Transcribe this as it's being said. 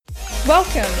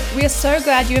Welcome. We are so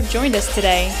glad you have joined us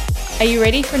today. Are you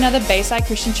ready for another Bayside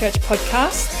Christian Church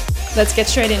podcast? Let's get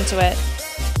straight into it.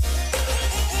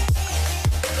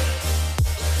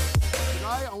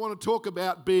 Today I want to talk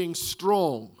about being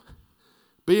strong.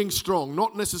 Being strong,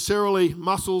 not necessarily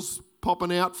muscles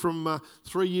popping out from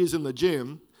 3 years in the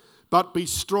gym, but be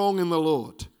strong in the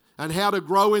Lord and how to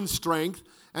grow in strength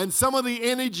and some of the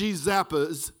energy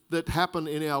zappers that happen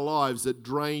in our lives that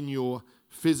drain your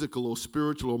physical or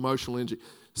spiritual or emotional energy.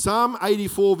 Psalm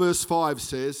 84 verse 5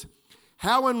 says,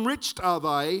 "How enriched are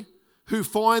they who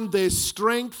find their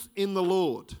strength in the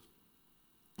Lord.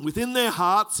 Within their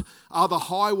hearts are the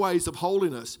highways of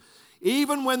holiness.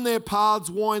 Even when their paths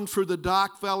wind through the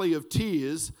dark valley of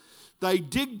tears, they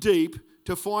dig deep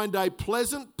to find a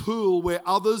pleasant pool where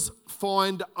others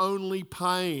find only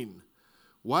pain."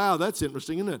 Wow, that's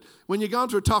interesting, isn't it? When you're going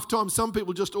through a tough time, some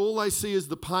people just all they see is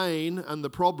the pain and the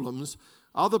problems.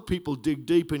 Other people dig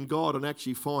deep in God and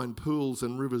actually find pools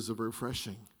and rivers of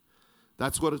refreshing.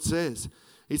 That's what it says.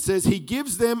 It says, "He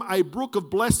gives them a brook of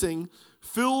blessing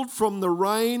filled from the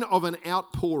rain of an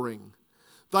outpouring.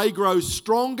 They grow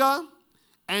stronger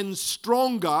and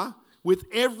stronger with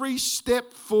every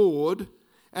step forward,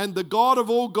 and the God of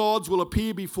all gods will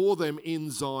appear before them in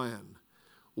Zion."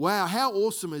 Wow, how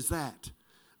awesome is that?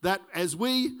 That as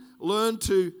we learn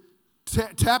to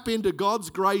tap into God's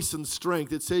grace and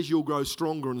strength, it says you'll grow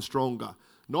stronger and stronger.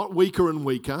 Not weaker and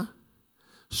weaker,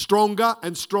 stronger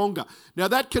and stronger. Now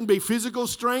that can be physical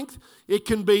strength, it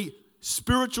can be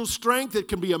spiritual strength, it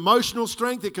can be emotional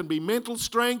strength, it can be mental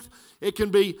strength, it can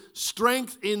be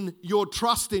strength in your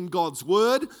trust in God's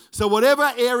word. So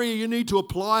whatever area you need to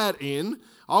apply it in,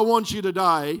 I want you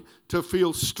today to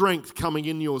feel strength coming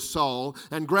in your soul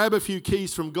and grab a few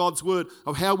keys from God's word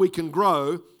of how we can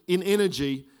grow in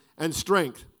energy and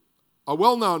strength. A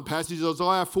well-known passage is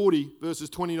Isaiah 40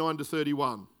 verses 29 to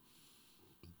 31.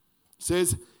 It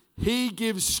says, "He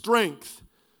gives strength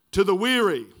to the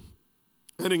weary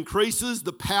and increases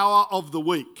the power of the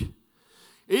weak.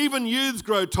 Even youths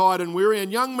grow tired and weary,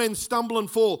 and young men stumble and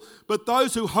fall. But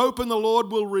those who hope in the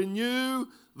Lord will renew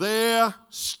their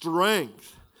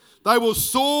strength. They will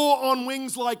soar on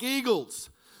wings like eagles.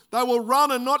 They will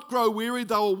run and not grow weary.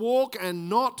 They will walk and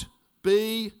not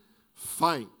be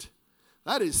faint."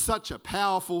 That is such a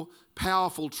powerful,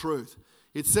 powerful truth.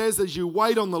 It says as you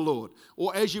wait on the Lord,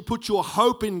 or as you put your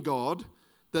hope in God,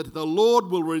 that the Lord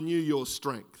will renew your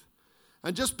strength.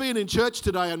 And just being in church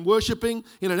today and worshiping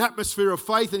in an atmosphere of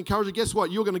faith and encouragement, guess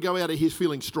what? You're going to go out of here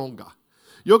feeling stronger.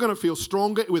 You're going to feel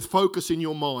stronger with focus in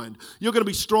your mind. You're going to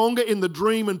be stronger in the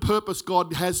dream and purpose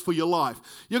God has for your life.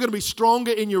 You're going to be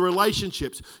stronger in your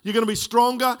relationships. You're going to be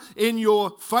stronger in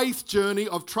your faith journey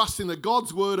of trusting that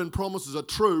God's word and promises are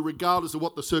true regardless of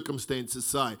what the circumstances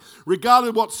say. Regardless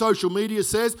of what social media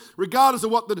says, regardless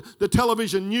of what the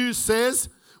television news says,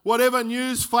 whatever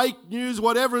news, fake news,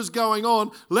 whatever is going on,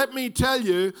 let me tell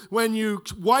you, when you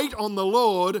wait on the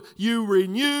Lord, you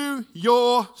renew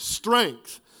your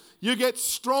strength. You get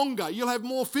stronger. You'll have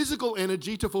more physical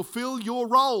energy to fulfill your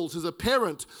roles as a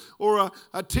parent or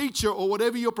a teacher or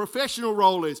whatever your professional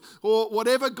role is or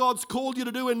whatever God's called you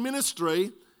to do in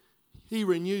ministry. He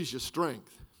renews your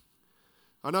strength.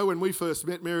 I know when we first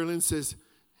met, Mary Lynn says,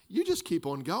 "You just keep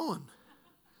on going."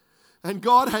 And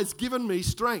God has given me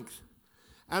strength.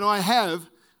 And I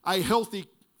have a healthy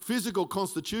physical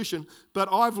constitution,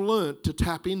 but I've learned to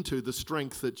tap into the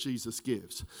strength that Jesus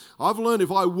gives. I've learned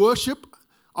if I worship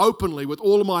openly with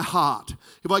all of my heart,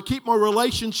 if I keep my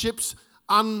relationships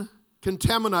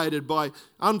uncontaminated by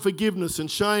unforgiveness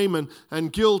and shame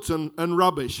and guilt and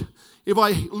rubbish, if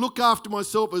I look after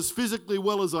myself as physically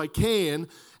well as I can,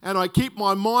 and I keep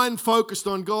my mind focused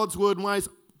on God's word and ways,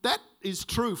 that is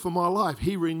true for my life.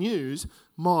 He renews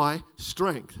my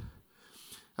strength.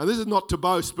 And this is not to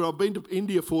boast, but I've been to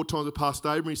India 4 times with Pastor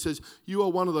Abraham. He says, "You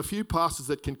are one of the few pastors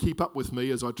that can keep up with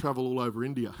me as I travel all over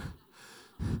India."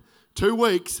 2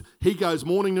 weeks, he goes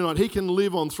morning to night. He can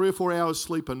live on 3 or 4 hours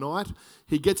sleep a night.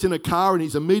 He gets in a car and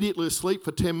he's immediately asleep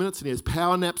for 10 minutes and he has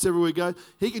power naps everywhere he goes.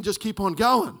 He can just keep on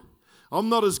going. I'm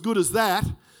not as good as that,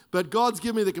 but God's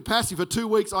given me the capacity for 2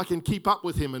 weeks I can keep up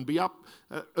with him and be up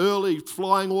early,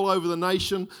 flying all over the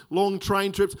nation, long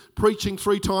train trips, preaching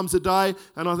 3 times a day.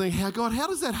 And I think, God, how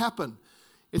does that happen?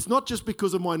 It's not just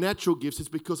because of my natural gifts, it's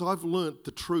because I've learnt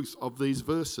the truth of these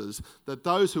verses, that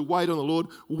those who wait on the Lord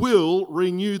will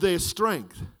renew their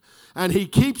strength. And he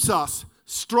keeps us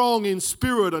strong in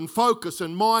spirit and focus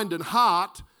and mind and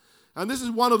heart. And this is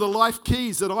one of the life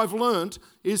keys that I've learnt,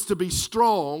 is to be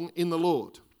strong in the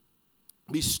Lord.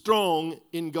 Be strong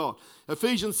in God.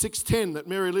 Ephesians 6:10 that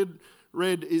Mary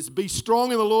read is, "Be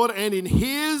strong in the Lord and in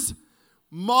his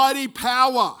mighty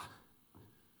power."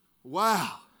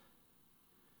 Wow.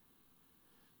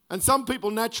 And some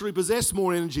people naturally possess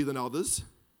more energy than others.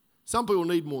 Some people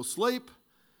need more sleep.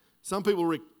 Some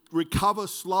people recover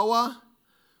slower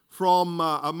from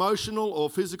emotional or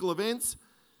physical events.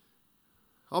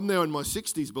 I'm now in my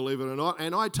 60s, believe it or not,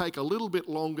 and I take a little bit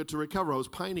longer to recover. I was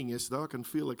painting yesterday. I can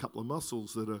feel a couple of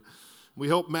muscles that are... We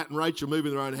helped Matt and Rachel move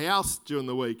in their own house during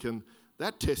the week, and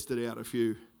that tested out a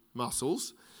few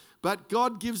muscles. But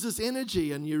God gives us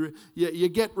energy, and you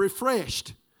get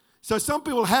refreshed. So some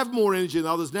people have more energy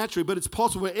than others naturally, but it's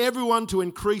possible for everyone to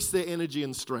increase their energy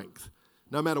and strength,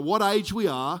 no matter what age we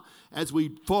are, as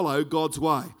we follow God's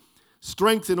way.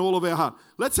 Strength in all of our heart.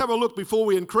 Let's have a look before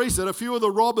we increase it. A few of the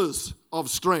robbers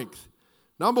of strength.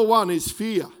 Number one is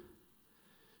fear.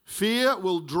 Fear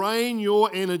will drain your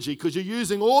energy because you're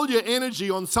using all your energy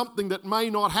on something that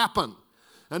may not happen.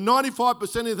 And 95%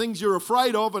 of the things you're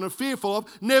afraid of and are fearful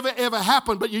of never ever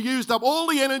happen, but you used up all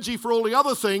the energy for all the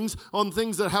other things on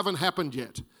things that haven't happened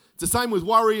yet. It's the same with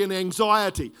worry and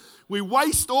anxiety. We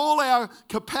waste all our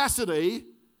capacity,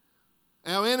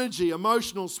 our energy,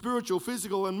 emotional, spiritual,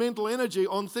 physical, and mental energy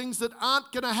on things that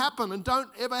aren't going to happen and don't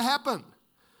ever happen.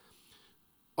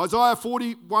 Isaiah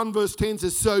 41 verse 10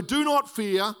 says, "So do not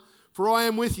fear, for I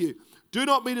am with you. Do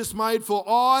not be dismayed, for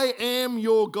I am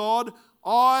your God.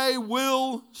 I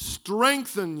will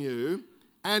strengthen you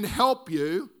and help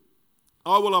you.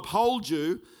 I will uphold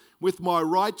you with my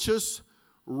righteous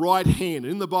right hand."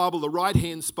 In the Bible, the right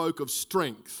hand spoke of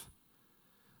strength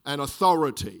and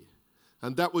authority.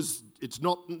 And it's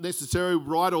not necessarily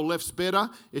right or left's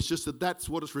better. It's just that that's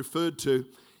what it's referred to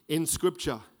in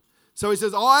Scripture. So he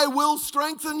says, I will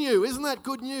strengthen you. Isn't that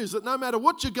good news? That no matter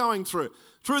what you're going through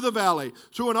the valley,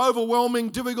 through an overwhelming,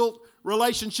 difficult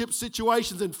relationship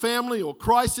situations in family or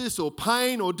crisis or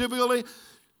pain or difficulty,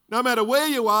 no matter where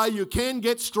you are, you can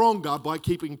get stronger by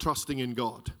keeping trusting in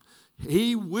God.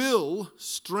 He will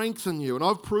strengthen you. And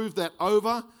I've proved that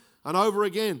over and over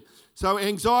again. So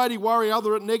anxiety, worry,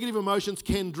 other negative emotions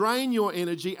can drain your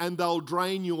energy and they'll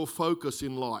drain your focus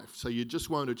in life. So you just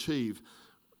won't achieve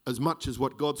as much as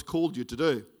what God's called you to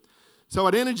do. So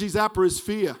an energy zapper is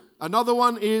fear. Another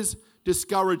one is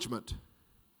discouragement.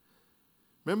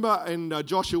 Remember in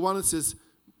Joshua 1 it says,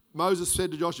 Moses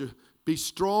said to Joshua, be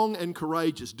strong and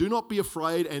courageous. Do not be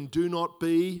afraid and do not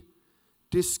be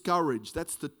discouraged.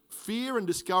 That's the fear and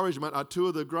discouragement are two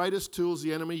of the greatest tools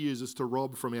the enemy uses to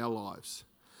rob from our lives.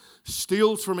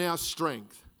 Steals from our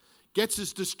strength. Gets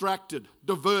us distracted,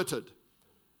 diverted.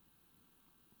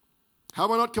 Have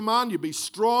I not commanded you? Be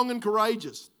strong and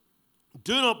courageous.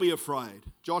 Do not be afraid.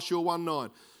 Joshua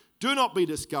 1:9. Do not be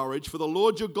discouraged, for the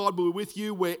Lord your God will be with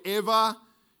you wherever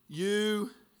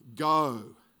you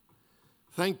go.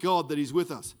 Thank God that he's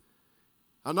with us.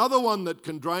 Another one that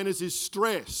can drain us is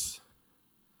stress.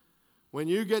 When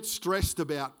you get stressed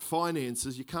about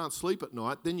finances, you can't sleep at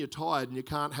night, then you're tired and you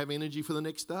can't have energy for the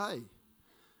next day.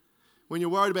 When you're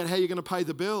worried about how you're going to pay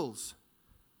the bills.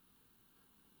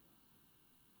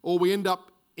 Or we end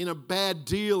up in a bad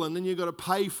deal and then you've got to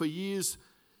pay for years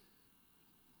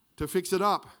to fix it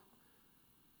up.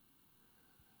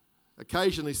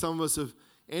 Occasionally, some of us have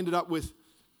ended up with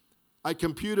a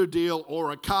computer deal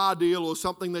or a car deal or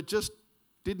something that just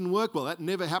didn't work well. That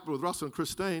never happened with Russell and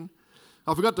Christine.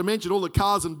 I forgot to mention all the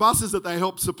cars and buses that they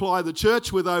helped supply the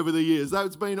church with over the years.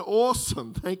 That's been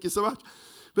awesome. Thank you so much.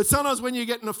 But sometimes when you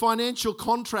get in a financial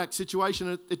contract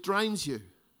situation, it drains you.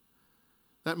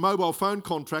 That mobile phone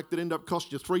contract that ended up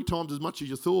costing you 3 times as much as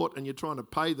you thought, and you're trying to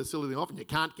pay the silly thing off and you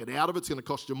can't get out of it. It's going to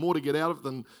cost you more to get out of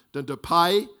it than to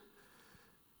pay.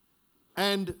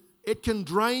 And it can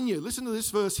drain you. Listen to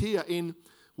this verse here in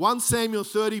 1 Samuel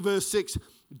 30 verse 6.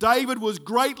 David was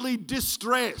greatly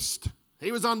distressed.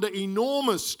 He was under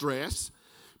enormous stress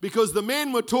because the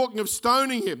men were talking of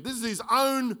stoning him. This is his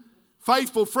own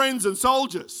faithful friends and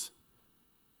soldiers.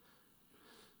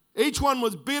 Each one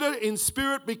was bitter in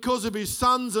spirit because of his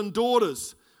sons and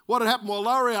daughters. What had happened while they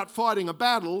were out fighting a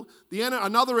battle,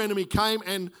 another enemy came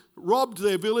and robbed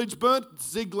their village, burnt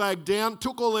Ziklag down,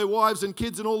 took all their wives and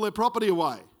kids and all their property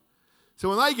away. So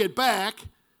when they get back,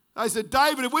 they said,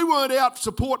 David, if we weren't out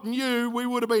supporting you, we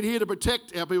would have been here to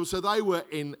protect our people. So they were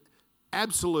in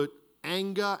absolute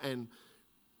anger and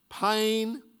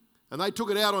pain, and they took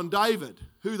it out on David,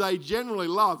 who they generally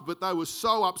loved, but they were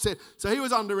so upset. So he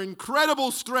was under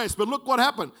incredible stress, but look what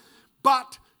happened.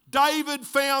 But David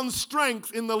found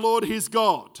strength in the Lord his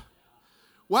God.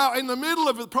 Wow, in the middle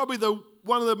of probably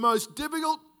one of the most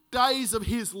difficult days of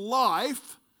his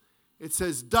life, it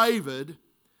says David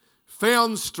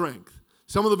found strength.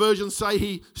 Some of the versions say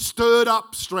he stirred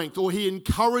up strength or he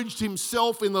encouraged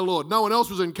himself in the Lord. No one else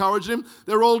was encouraging him.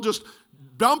 They're all just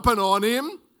dumping on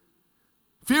him.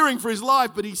 fearing for his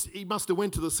life, but he must have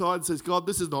went to the side and says, God,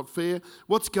 this is not fair.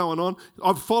 What's going on?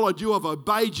 I've followed you. I've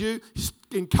obeyed you.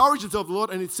 He encouraged himself the Lord,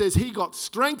 and it says he got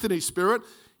strength in his spirit.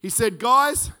 He said,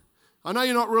 guys, I know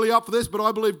you're not really up for this, but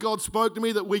I believe God spoke to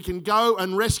me that we can go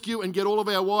and rescue and get all of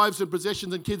our wives and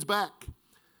possessions and kids back.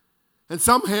 And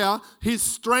somehow his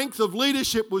strength of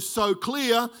leadership was so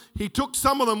clear, he took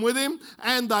some of them with him,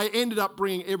 and they ended up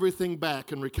bringing everything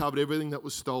back and recovered everything that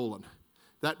was stolen.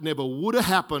 That never would have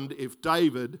happened if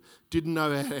David didn't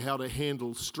know how to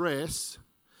handle stress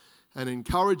and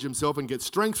encourage himself and get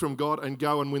strength from God and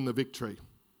go and win the victory.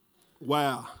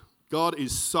 Wow, God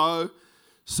is so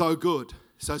good.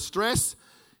 So stress,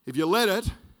 if you let it,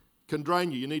 can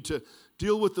drain you. You need to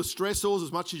deal with the stressors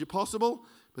as much as possible,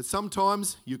 but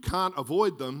sometimes you can't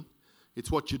avoid them.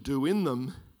 It's what you do in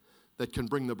them that can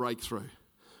bring the breakthrough.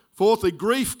 Fourthly,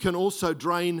 grief can also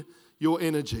drain your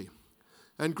energy.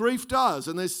 And grief does,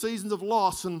 and there's seasons of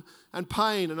loss and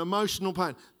pain and emotional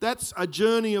pain. That's a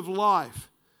journey of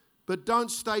life. But don't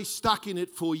stay stuck in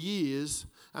it for years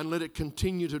and let it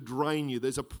continue to drain you.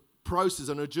 There's a process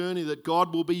and a journey that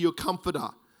God will be your comforter.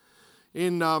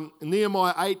 In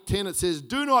Nehemiah 8:10 it says,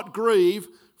 do not grieve,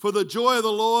 for the joy of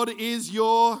the Lord is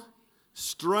your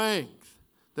strength.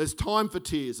 There's time for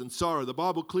tears and sorrow. The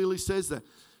Bible clearly says that.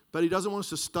 But he doesn't want us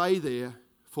to stay there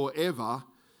forever.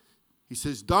 He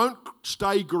says, don't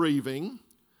stay grieving,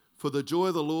 for the joy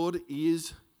of the Lord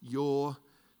is your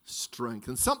strength.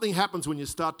 And something happens when you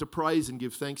start to praise and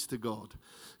give thanks to God.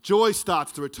 Joy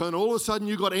starts to return. All of a sudden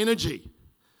you've got energy.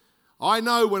 I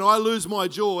know when I lose my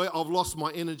joy, I've lost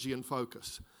my energy and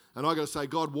focus. And I've got to say,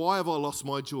 God, why have I lost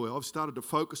my joy? I've started to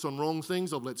focus on wrong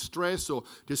things. I've let stress or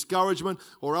discouragement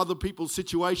or other people's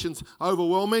situations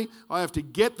overwhelm me. I have to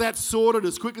get that sorted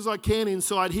as quick as I can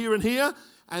inside here and here.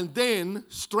 And then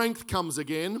strength comes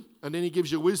again, and then he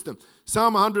gives you wisdom.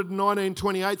 Psalm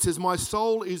 119:28 says, my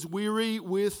soul is weary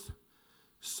with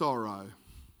sorrow.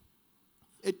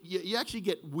 You actually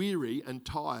get weary and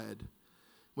tired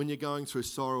when you're going through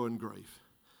sorrow and grief.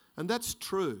 And that's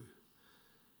true.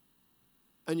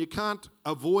 And you can't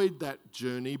avoid that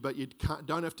journey, but you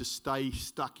don't have to stay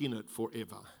stuck in it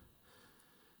forever.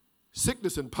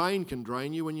 Sickness and pain can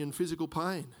drain you when you're in physical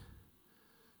pain.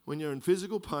 When you're in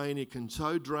physical pain, it can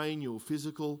so drain your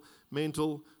physical,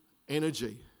 mental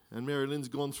energy. And Mary Lynn's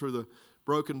gone through the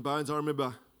broken bones. I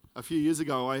remember a few years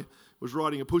ago, I was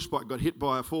riding a push bike, got hit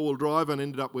by a four-wheel drive and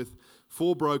ended up with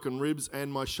 4 broken ribs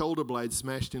and my shoulder blade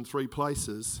smashed in 3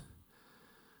 places.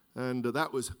 And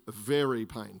that was very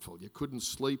painful. You couldn't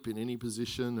sleep in any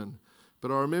position.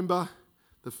 But I remember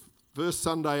the first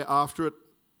Sunday after it,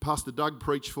 Pastor Doug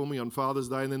preached for me on Father's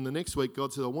Day. And then the next week,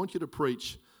 God said, I want you to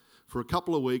preach for a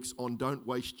couple of weeks on don't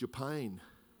waste your pain.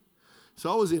 So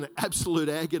I was in absolute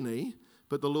agony,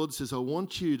 but the Lord says, I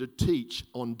want you to teach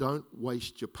on don't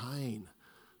waste your pain.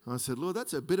 And I said, Lord,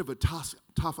 that's a bit of a tough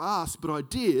ask, but I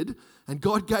did, and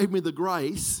God gave me the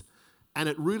grace, and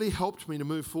it really helped me to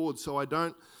move forward. So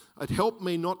it helped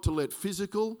me not to let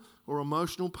physical or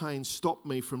emotional pain stop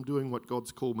me from doing what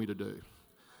God's called me to do.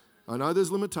 I know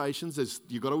there's limitations,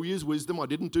 you've got to use wisdom. I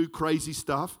didn't do crazy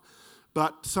stuff.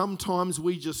 But sometimes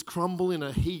we just crumble in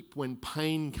a heap when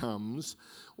pain comes,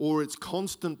 or it's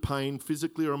constant pain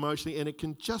physically or emotionally, and it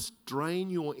can just drain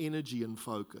your energy and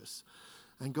focus.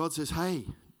 And God says, hey,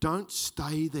 don't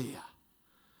stay there.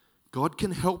 God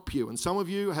can help you. And some of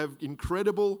you have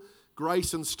incredible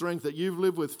grace and strength that you've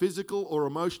lived with physical or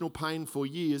emotional pain for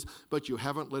years, but you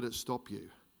haven't let it stop you.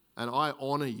 And I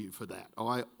honor you for that.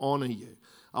 I honor you.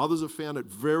 Others have found it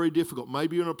very difficult.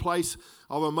 Maybe you're in a place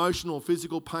of emotional or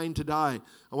physical pain today. I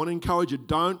want to encourage you,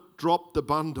 don't drop the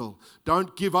bundle.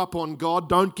 Don't give up on God.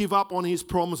 Don't give up on His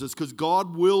promises, because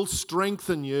God will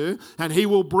strengthen you and He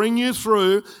will bring you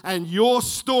through, and your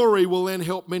story will then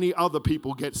help many other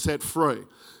people get set free.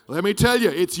 Let me tell you,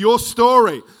 it's your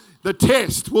story. The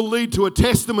test will lead to a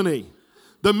testimony.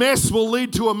 The mess will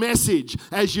lead to a message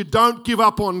as you don't give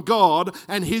up on God,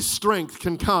 and His strength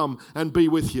can come and be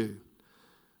with you.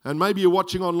 And maybe you're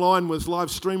watching online with live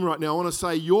stream right now. I want to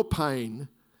say your pain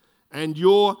and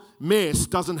your mess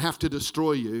doesn't have to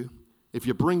destroy you. If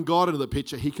you bring God into the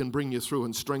picture, He can bring you through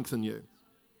and strengthen you.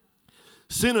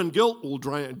 Sin and guilt will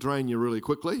drain you really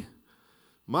quickly.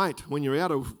 Mate, when you're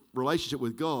out of relationship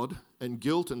with God, and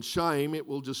guilt and shame, it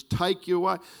will just take you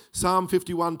away. Psalm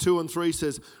 51:2-3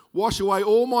 says, wash away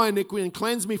all my iniquity and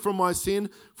cleanse me from my sin,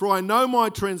 for I know my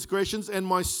transgressions, and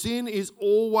my sin is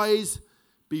always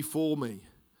before me.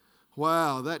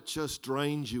 Wow, that just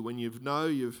drains you when you've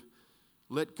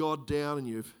let God down and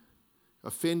you've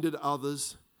offended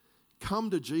others.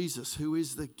 Come to Jesus, who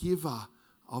is the giver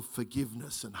of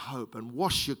forgiveness and hope, and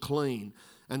wash you clean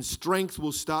and strength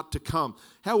will start to come.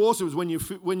 How awesome is when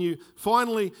you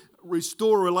finally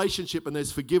restore a relationship and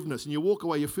there's forgiveness and you walk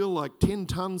away, you feel like 10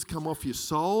 tons come off your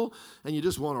soul and you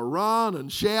just want to run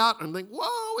and shout and think,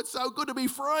 whoa, it's so good to be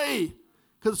free.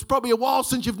 Because it's probably a while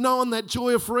since you've known that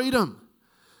joy of freedom.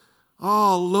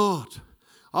 Oh, Lord,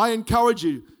 I encourage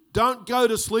you, don't go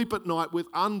to sleep at night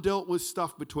with undealt with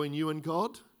stuff between you and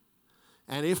God,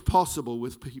 and if possible,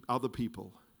 with other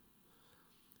people.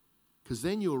 Because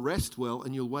then you'll rest well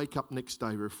and you'll wake up next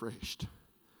day refreshed.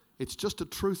 It's just a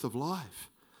truth of life.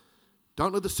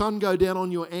 Don't let the sun go down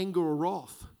on your anger or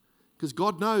wrath, because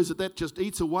God knows that just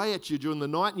eats away at you during the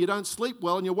night and you don't sleep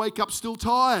well and you wake up still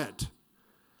tired.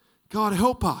 God,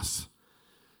 help us.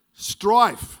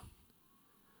 Strife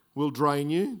will drain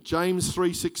you. James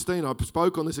 3:16, I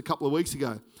spoke on this a couple of weeks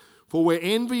ago. For where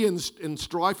envy and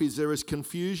strife is, there is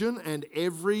confusion and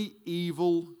every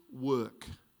evil work.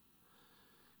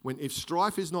 If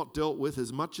strife is not dealt with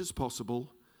as much as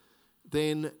possible,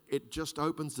 then it just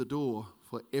opens the door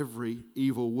for every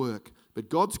evil work. But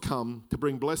God's come to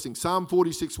bring blessing. Psalm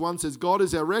 46:1 says, God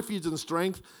is our refuge and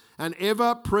strength, an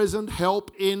ever-present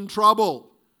help in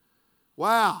trouble.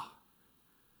 Wow.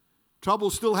 Trouble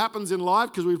still happens in life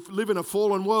because we live in a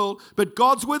fallen world, but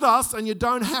God's with us and you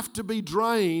don't have to be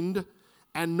drained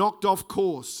and knocked off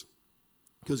course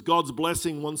because God's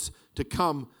blessing wants to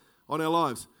come on our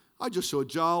lives. I just saw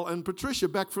Joel and Patricia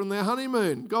back from their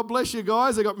honeymoon. God bless you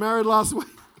guys. They got married last week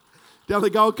down the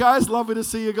Gold Coast. Lovely to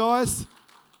see you guys.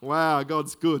 Wow,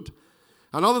 God's good.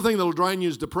 Another thing that will drain you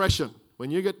is depression. When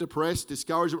you get depressed,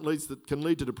 discouragement can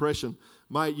lead to depression.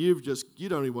 Mate, you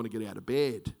don't even want to get out of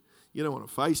bed. You don't want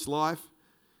to face life.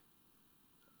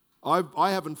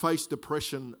 I haven't faced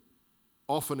depression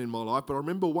often in my life, but I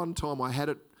remember one time I had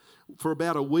it for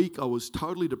about a week. I was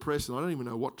totally depressed, and I don't even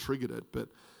know what triggered it, but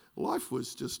life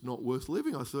was just not worth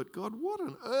living. I thought, God, what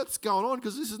on earth's going on?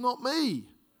 Because this is not me.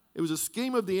 It was a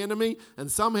scheme of the enemy,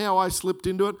 and somehow I slipped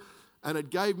into it, and it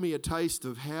gave me a taste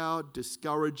of how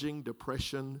discouraging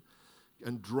depression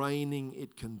and draining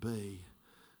it can be.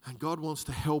 And God wants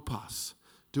to help us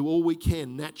do all we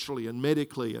can naturally and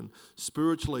medically and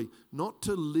spiritually not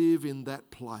to live in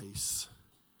that place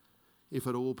if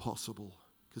at all possible,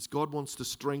 because God wants to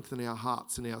strengthen our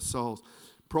hearts and our souls.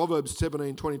 Proverbs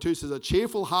 17:22 says, a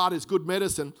cheerful heart is good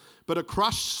medicine, but a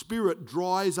crushed spirit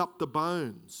dries up the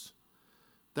bones.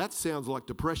 That sounds like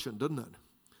depression, doesn't it?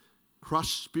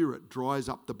 Crushed spirit dries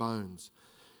up the bones.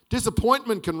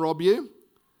 Disappointment can rob you.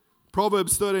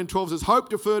 Proverbs 13:12 says, hope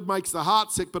deferred makes the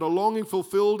heart sick, but a longing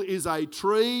fulfilled is a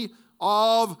tree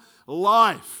of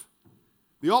life.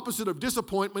 The opposite of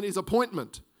disappointment is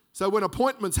appointment. So when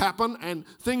appointments happen and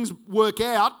things work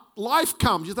out, life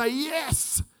comes. You say,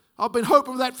 yes, I've been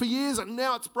hoping for that for years and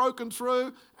now it's broken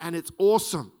through and it's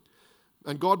awesome.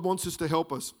 And God wants us to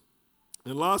help us.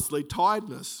 And lastly,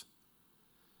 tiredness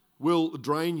will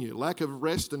drain you. Lack of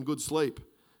rest and good sleep.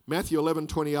 Matthew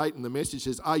 11:28 in the Message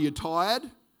says, are you tired?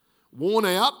 Worn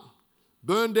out,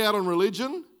 burned out on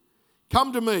religion?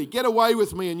 Come to me, get away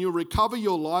with me, and you'll recover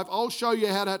your life. I'll show you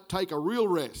how to take a real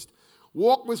rest.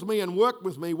 Walk with me and work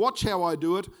with me. Watch how I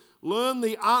do it. Learn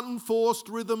the unforced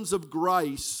rhythms of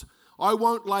grace. I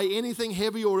won't lay anything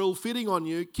heavy or ill-fitting on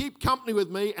you. Keep company with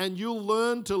me, and you'll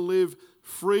learn to live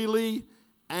freely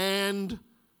and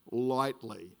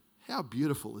lightly. How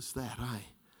beautiful is that, eh?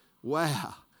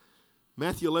 Wow.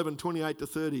 Matthew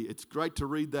 11:28-30. It's great to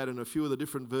read that in a few of the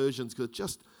different versions because it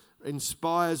just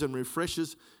inspires and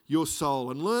refreshes your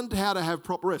soul. And learn how to have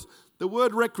proper rest. The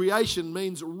word recreation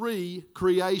means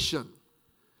recreation.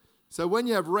 So when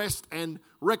you have rest and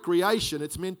recreation,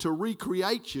 it's meant to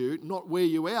recreate you, not wear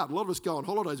you out. A lot of us go on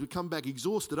holidays, we come back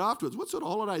exhausted afterwards. What sort of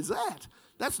holiday is that?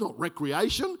 That's not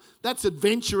recreation. That's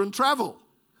adventure and travel.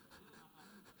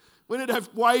 We need to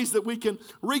have ways that we can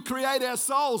recreate our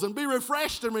souls and be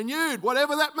refreshed and renewed,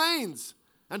 whatever that means.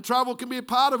 And travel can be a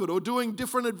part of it, or doing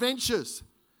different adventures.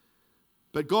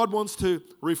 But God wants to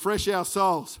refresh our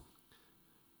souls.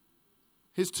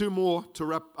 Here's two more to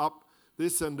wrap up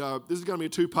this, and this is going to be a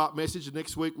two-part message, and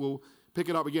next week we'll pick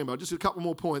it up again, but just a couple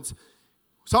more points.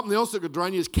 Something else that could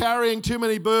drain you is carrying too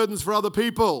many burdens for other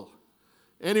people.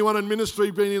 Anyone in ministry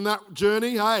been in that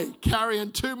journey? Hey,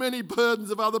 carrying too many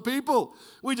burdens of other people.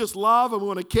 We just love and we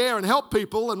want to care and help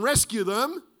people and rescue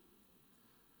them.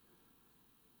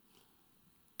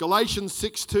 Galatians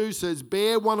 6:2 says,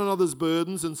 bear one another's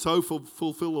burdens and so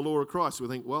fulfill the law of Christ. We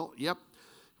think, well, yep,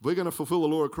 if we're going to fulfill the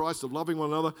law of Christ of loving one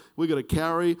another, we've got to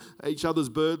carry each other's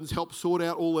burdens, help sort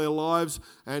out all their lives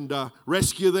and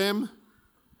rescue them.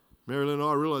 Marilyn and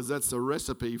I realise that's a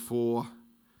recipe for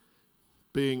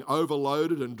being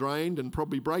overloaded and drained and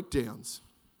probably breakdowns.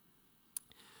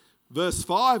 verse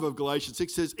 5 of Galatians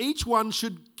 6 says, each one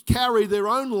should carry their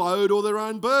own load or their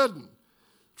own burden.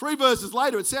 3 verses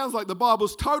later, it sounds like the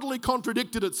Bible's totally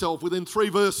contradicted itself within 3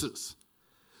 verses.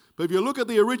 But if you look at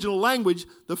the original language,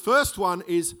 the first one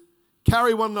is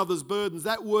carry one another's burdens.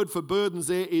 That word for burdens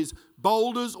there is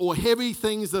boulders or heavy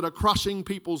things that are crushing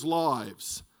people's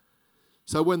lives.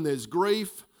 So when there's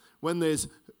grief, when there's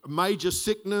major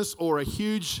sickness or a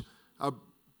huge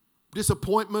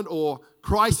disappointment or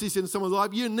crisis in someone's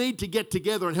life, you need to get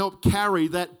together and help carry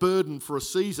that burden for a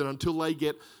season until they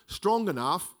get strong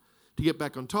enough to get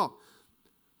back on top.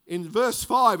 In verse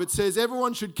 5, it says,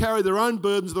 everyone should carry their own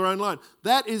burdens, their own load.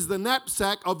 That is the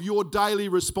knapsack of your daily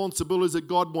responsibilities that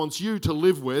God wants you to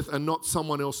live with and not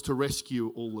someone else to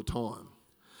rescue all the time.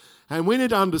 And we need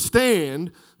to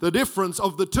understand the difference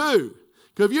of the two.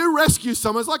 Because if you rescue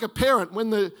someone, it's like a parent. When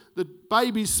the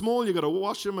baby's small, you've got to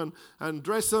wash them and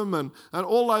dress them and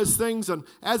all those things. And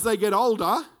as they get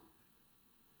older,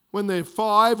 when they're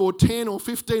 5 or 10 or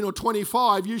 15 or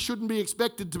 25, you shouldn't be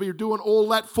expected to be doing all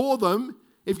that for them.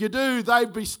 If you do,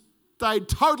 they've stayed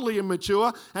totally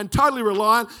immature and totally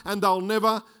reliant, and they'll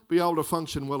never be able to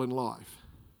function well in life.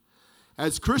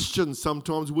 As Christians,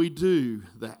 sometimes we do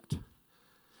that.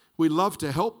 We love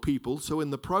to help people, so in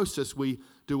the process, we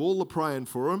do all the praying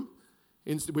for them.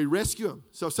 We rescue them.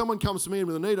 So if someone comes to me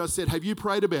with a need, I said, have you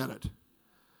prayed about it?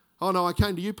 Oh, no, I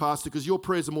came to you, Pastor, because your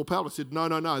prayers are more powerful. I said,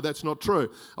 no, that's not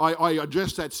true. I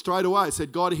addressed that straight away. I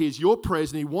said, God hears your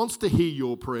prayers and he wants to hear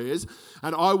your prayers,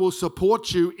 and I will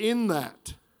support you in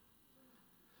that.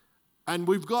 And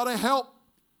we've got to help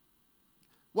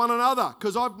one another,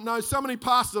 because I know so many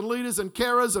pastors and leaders and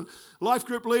carers and life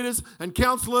group leaders and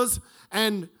counsellors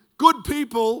and good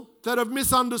people that have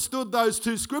misunderstood those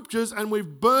 2 scriptures, and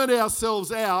we've burned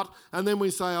ourselves out, and then we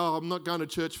say, oh, I'm not going to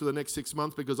church for the next 6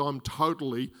 months because I'm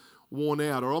totally worn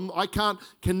out, or I can't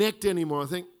connect anymore. I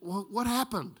think, well, what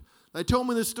happened? They told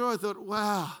me this story. I thought,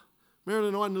 wow,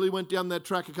 Marilyn and I nearly went down that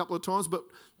track a couple of times, but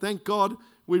thank God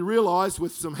we realised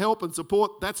with some help and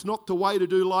support, that's not the way to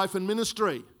do life and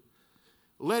ministry.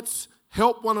 Let's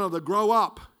help one another grow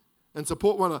up and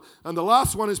support one another. And the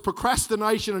last one is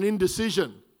procrastination and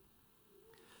indecision.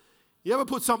 You ever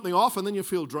put something off and then you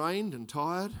feel drained and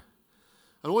tired?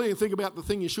 And all you can think about the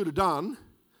thing you should have done,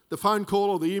 the phone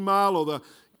call or the email or the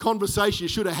conversation you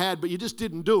should have had, but you just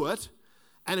didn't do it,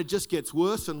 and it just gets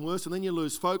worse and worse, and then you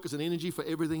lose focus and energy for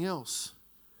everything else.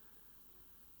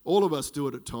 All of us do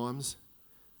it at times.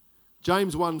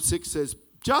 James 1:6 says,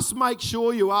 just make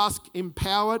sure you ask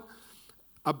empowered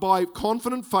by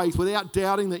confident faith without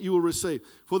doubting that you will receive.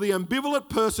 For the ambivalent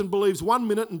person believes 1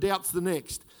 minute and doubts the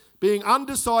next. Being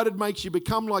undecided makes you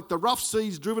become like the rough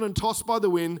seas driven and tossed by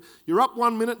the wind. You're up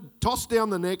 1 minute, tossed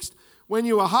down the next. When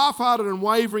you are half-hearted and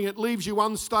wavering, it leaves you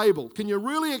unstable. Can you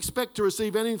really expect to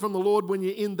receive anything from the Lord when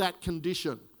you're in that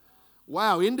condition?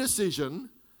 Wow, indecision,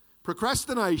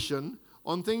 procrastination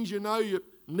on things you know you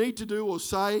need to do or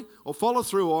say or follow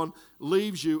through on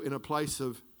leaves you in a place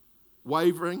of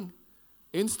wavering,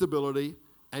 instability,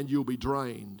 and you'll be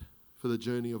drained for the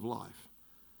journey of life.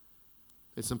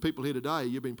 There's some people here today,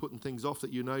 you've been putting things off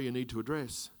that you know you need to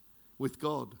address with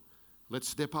God. Let's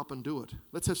step up and do it.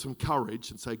 Let's have some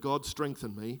courage and say, God,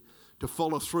 strengthen me to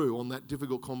follow through on that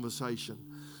difficult conversation.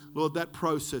 Lord, that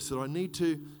process that I need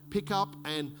to pick up,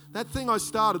 and that thing I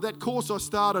started, that course I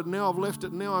started, now I've left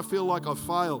it, now I feel like I've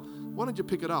failed. Why don't you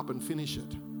pick it up and finish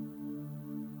it?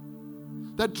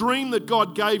 That dream that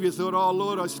God gave you, thought, oh,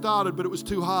 Lord, I started, but it was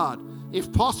too hard.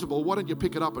 If possible, why don't you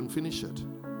pick it up and finish it?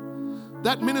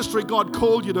 That ministry God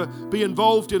called you to be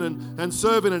involved in and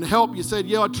serve in and help, you said,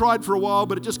 yeah, I tried for a while,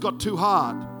 but it just got too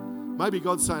hard. Maybe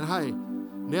God's saying, hey,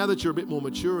 now that you're a bit more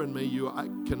mature in me, you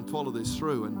can follow this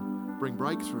through and bring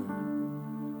breakthrough.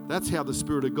 That's how the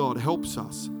Spirit of God helps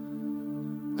us.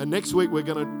 And next week we're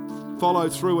going to follow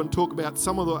through and talk about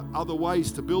some of the other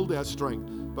ways to build our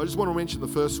strength. But I just want to mention the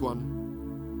first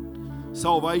one,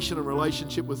 salvation and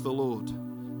relationship with the Lord.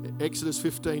 Exodus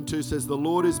 15:2 says, the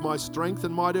Lord is my strength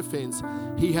and my defense.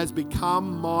 He has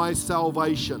become my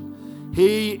salvation.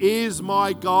 He is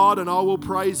my God, and I will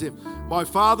praise him. My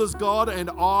Father's God, and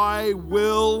I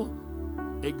will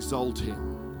exalt him.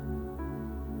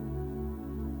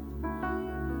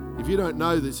 If you don't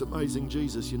know this amazing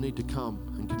Jesus, you need to come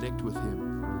and connect with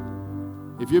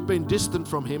him. If you've been distant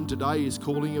from him, today he's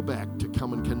calling you back to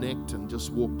come and connect and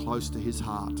just walk close to his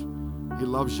heart. He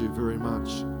loves you very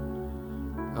much.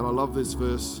 And I love this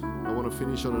verse. I want to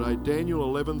finish on it. Daniel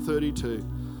 11:32.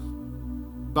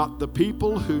 But the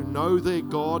people who know their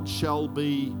God shall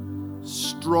be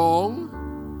strong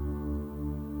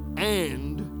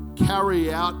and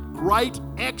carry out great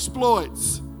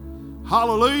exploits.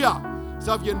 Hallelujah.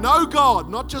 So if you know God,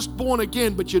 not just born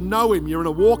again, but you know Him, you're in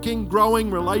a walking, growing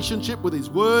relationship with His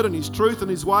Word and His truth and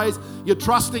His ways, you're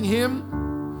trusting Him,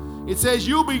 it says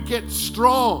get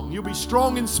strong. You'll be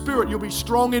strong in spirit. You'll be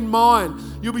strong in mind.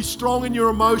 You'll be strong in your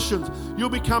emotions. You'll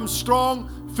become strong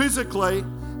physically.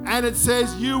 And it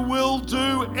says you will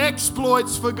do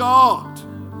exploits for God.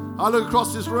 I look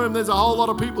across this room, there's a whole lot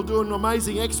of people doing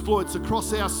amazing exploits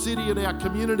across our city and our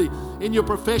community, in your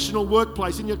professional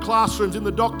workplace, in your classrooms, in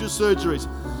the doctor's surgeries,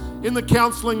 in the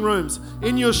counselling rooms,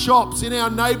 in your shops, in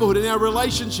our neighbourhood, in our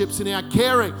relationships, in our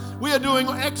caring. We are doing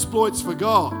exploits for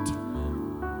God.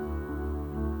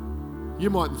 You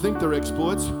might think they're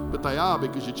exploits, but they are,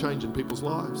 because you're changing people's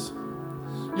lives.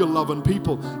 You're loving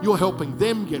people. You're helping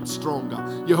them get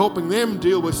stronger. You're helping them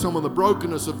deal with some of the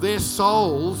brokenness of their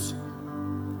souls.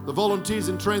 The volunteers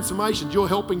in transformations, you're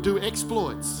helping do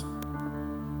exploits.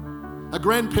 A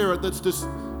grandparent that's just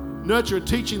nurturing,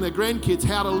 teaching their grandkids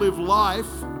how to live life,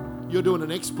 you're doing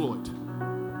an exploit.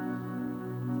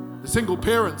 The single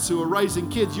parents who are raising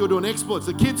kids, you're doing exploits.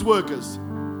 The kids workers,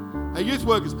 our youth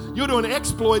workers, you're doing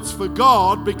exploits for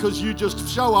God, because you just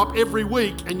show up every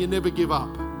week and you never give up.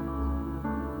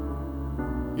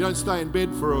 You don't stay in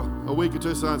bed for a week or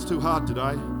two saying it's too hard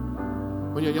today.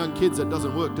 When you're young kids, that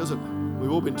doesn't work, does it?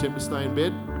 We've all been tempted to stay in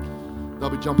bed. They'll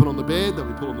be jumping on the bed, they'll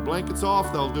be pulling the blankets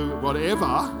off, they'll do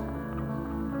whatever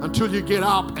until you get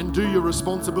up and do your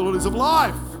responsibilities of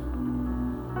life.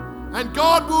 And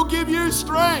God will give you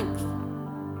strength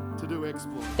to do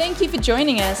exploits. Thank you for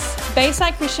joining us.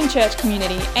 Bayside Christian Church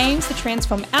Community aims to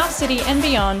transform our city and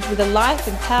beyond with the life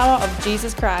and power of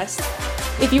Jesus Christ.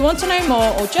 If you want to know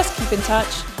more or just keep in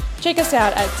touch, check us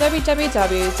out at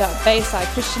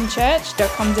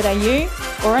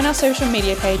www.baysidechristianchurch.com.au or on our social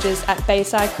media pages at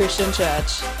Bayside Christian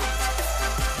Church.